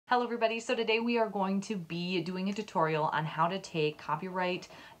Hello everybody, so today we are going to be doing a tutorial on how to take copyright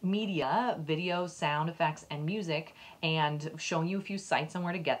media, video, sound effects, and music, and showing you a few sites on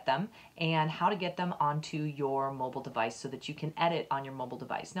where to get them and how to get them onto your mobile device so that you can edit on your mobile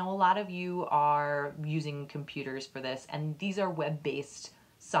device. Now a lot of you are using computers for this, and these are web-based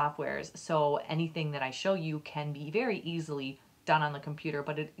softwares, so anything that I show you can be very easily done on the computer,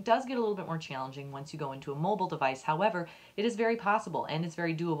 but it does get a little bit more challenging once you go into a mobile device. However, it is very possible and it's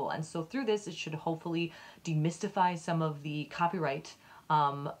very doable. And so through this, it should hopefully demystify some of the copyright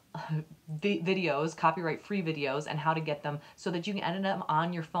videos, copyright-free videos, and how to get them so that you can edit them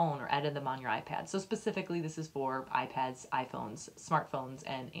on your phone or edit them on your iPad. So specifically, this is for iPads, iPhones, smartphones,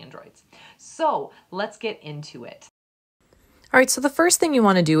 and Androids. So let's get into it. All right, so the first thing you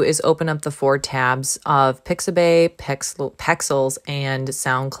want to do is open up the 4 tabs of Pixabay, Pexels, and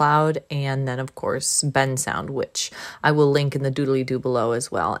SoundCloud, and then, of course, Bensound, which I will link in the doodly-doo below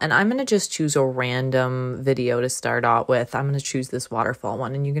as well. And I'm going to just choose a random video to start out with. I'm going to choose this waterfall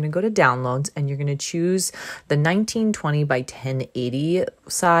one, and you're going to go to Downloads, and you're going to choose the 1920 by 1080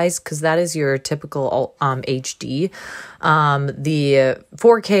 size, because that is your typical HD. The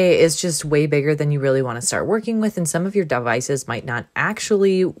 4K is just way bigger than you really want to start working with, and some of your devices might not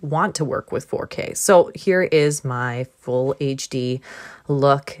actually want to work with 4K. So here is my full HD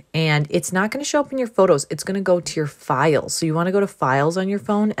look, and it's not going to show up in your photos. It's going to go to your files. So you want to go to files on your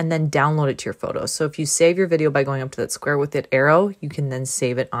phone and then download it to your photos. So if you save your video by going up to that square with it arrow, you can then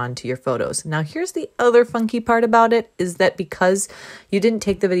save it onto your photos. Now here's the other funky part about it is that because you didn't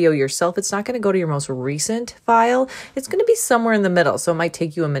take the video yourself, it's not going to go to your most recent file. It's going to be somewhere in the middle. So it might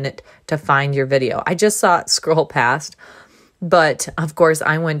take you a minute to find your video. I just saw it scroll past. But of course,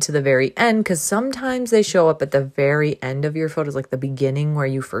 I went to the very end because sometimes they show up at the very end of your photos, like the beginning where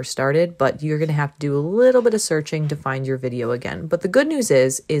you first started, but you're going to have to do a little bit of searching to find your video again. But the good news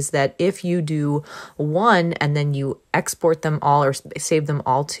is that if you do one and then you export them all or save them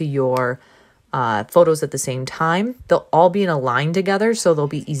all to your photos at the same time, they'll all be in a line together, so they'll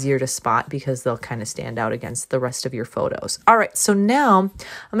be easier to spot because they'll kind of stand out against the rest of your photos. All right, so now I'm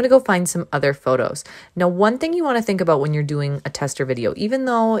going to go find some other photos. Now, one thing you want to think about when you're doing a tester video, even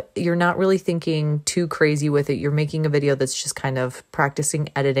though you're not really thinking too crazy with it, you're making a video that's just kind of practicing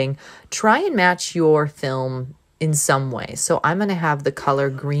editing, try and match your film in some way. So I'm going to have the color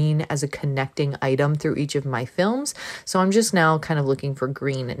green as a connecting item through each of my films. So I'm just now kind of looking for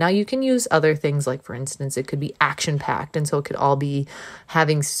green. Now you can use other things, like for instance, it could be action packed. And so it could all be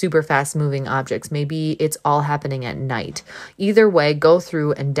having super fast moving objects. Maybe it's all happening at night. Either way, go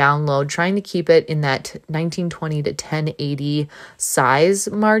through and download, trying to keep it in that 1920 to 1080 size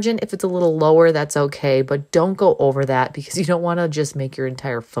margin. If it's a little lower, that's okay, but don't go over that because you don't want to just make your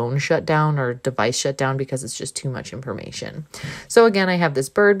entire phone shut down or device shut down because it's just too much information. So again, I have this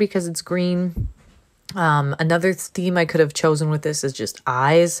bird because it's green. Another theme I could have chosen with this is just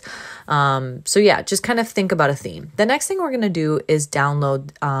eyes. So yeah, just kind of think about a theme. The next thing we're going to do is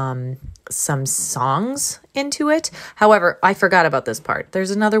download some songs into it. However, I forgot about this part.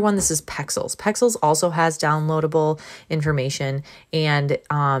 There's another one. This is Pexels. Pexels also has downloadable information, and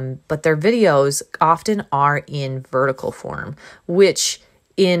but their videos often are in vertical form, which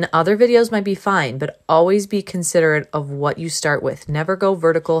in other videos might be fine, but always be considerate of what you start with. Never go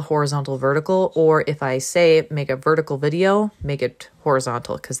vertical, horizontal, vertical, or if I say make a vertical video, make it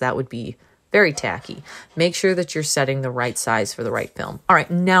horizontal, because that would be very tacky. Make sure that you're setting the right size for the right film. All right,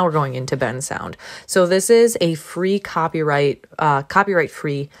 now we're going into Bensound. So this is a free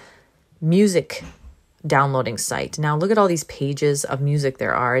copyright-free music downloading site. Now look at all these pages of music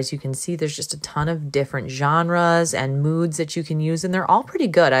there are. As you can see, there's just a ton of different genres and moods that you can use, and they're all pretty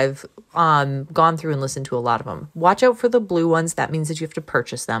good. I've gone through and listened to a lot of them. Watch out for the blue ones. That means that you have to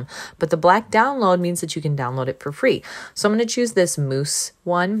purchase them, but the black download means that you can download it for free. So I'm going to choose this Moose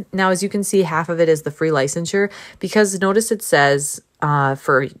one. Now, as you can see, half of it is the free licensure, because notice it says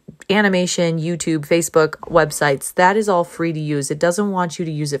for animation, YouTube, Facebook, websites, that is all free to use. It doesn't want you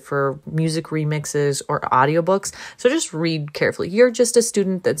to use it for music remixes or audiobooks. So just read carefully. You're just a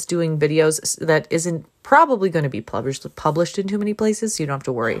student that's doing videos that isn't probably going to be published in too many places, so you don't have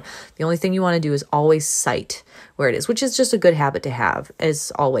to worry. The only thing you want to do is always cite where it is, which is just a good habit to have,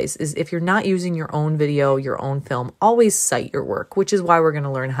 as always, is if you're not using your own video, your own film, always cite your work, which is why we're going to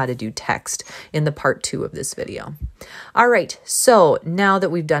learn how to do text in the part 2 of this video. All right, so now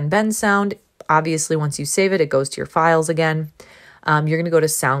that we've done Bensound, obviously once you save it, it goes to your files again. You're going to go to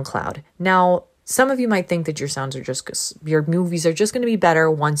SoundCloud. Now, some of you might think that your movies are just going to be better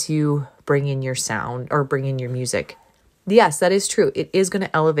once you bring in your sound or bring in your music. Yes, that is true. It is going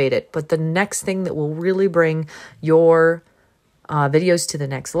to elevate it. But the next thing that will really bring your videos to the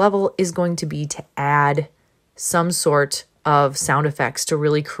next level is going to be to add some sort of sound effects to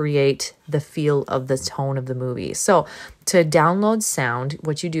really create the feel of the tone of the movie. So to download sound,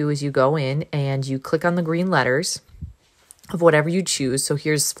 what you do is you go in and you click on the green letters of whatever you choose. So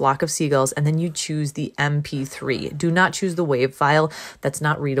here's Flock of Seagulls, and then you choose the MP3. Do not choose the WAV file. That's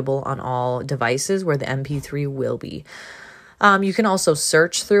not readable on all devices, where the MP3 will be. You can also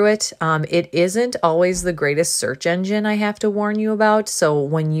search through it. It isn't always the greatest search engine, I have to warn you about. So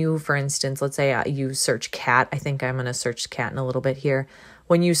when you, for instance, let's say you search cat, I think I'm going to search cat in a little bit here.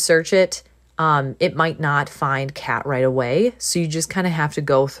 When you search it, it might not find cat right away. So you just kind of have to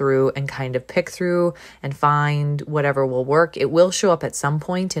go through and kind of pick through and find whatever will work. It will show up at some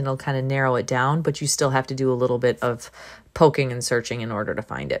point and it'll kind of narrow it down, but you still have to do a little bit of poking and searching in order to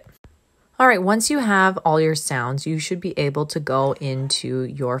find it. All right, once you have all your sounds, you should be able to go into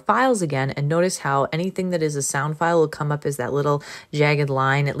your files again and notice how anything that is a sound file will come up as that little jagged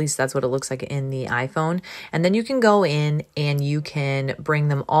line. At least that's what it looks like in the iPhone. And then you can go in and you can bring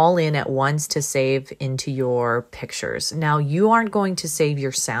them all in at once to save into your pictures. Now, you aren't going to save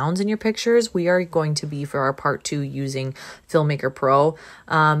your sounds in your pictures. We are going to be, for our part 2, using Filmmaker Pro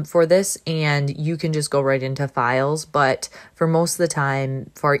for this, and you can just go right into files. But for most of the time,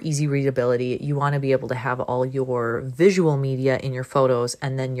 for easy readability, you want to be able to have all your visual media in your photos,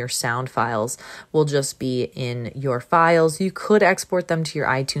 and then your sound files will just be in your files. You could export them to your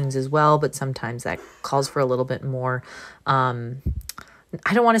iTunes as well, but sometimes that calls for a little bit more, I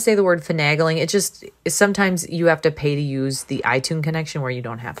don't want to say the word finagling. It just, sometimes you have to pay to use the iTunes connection where you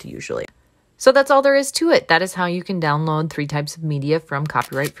don't have to usually. So that's all there is to it. That is how you can download 3 types of media from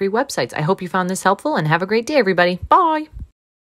copyright-free websites. I hope you found this helpful, and have a great day, everybody. Bye.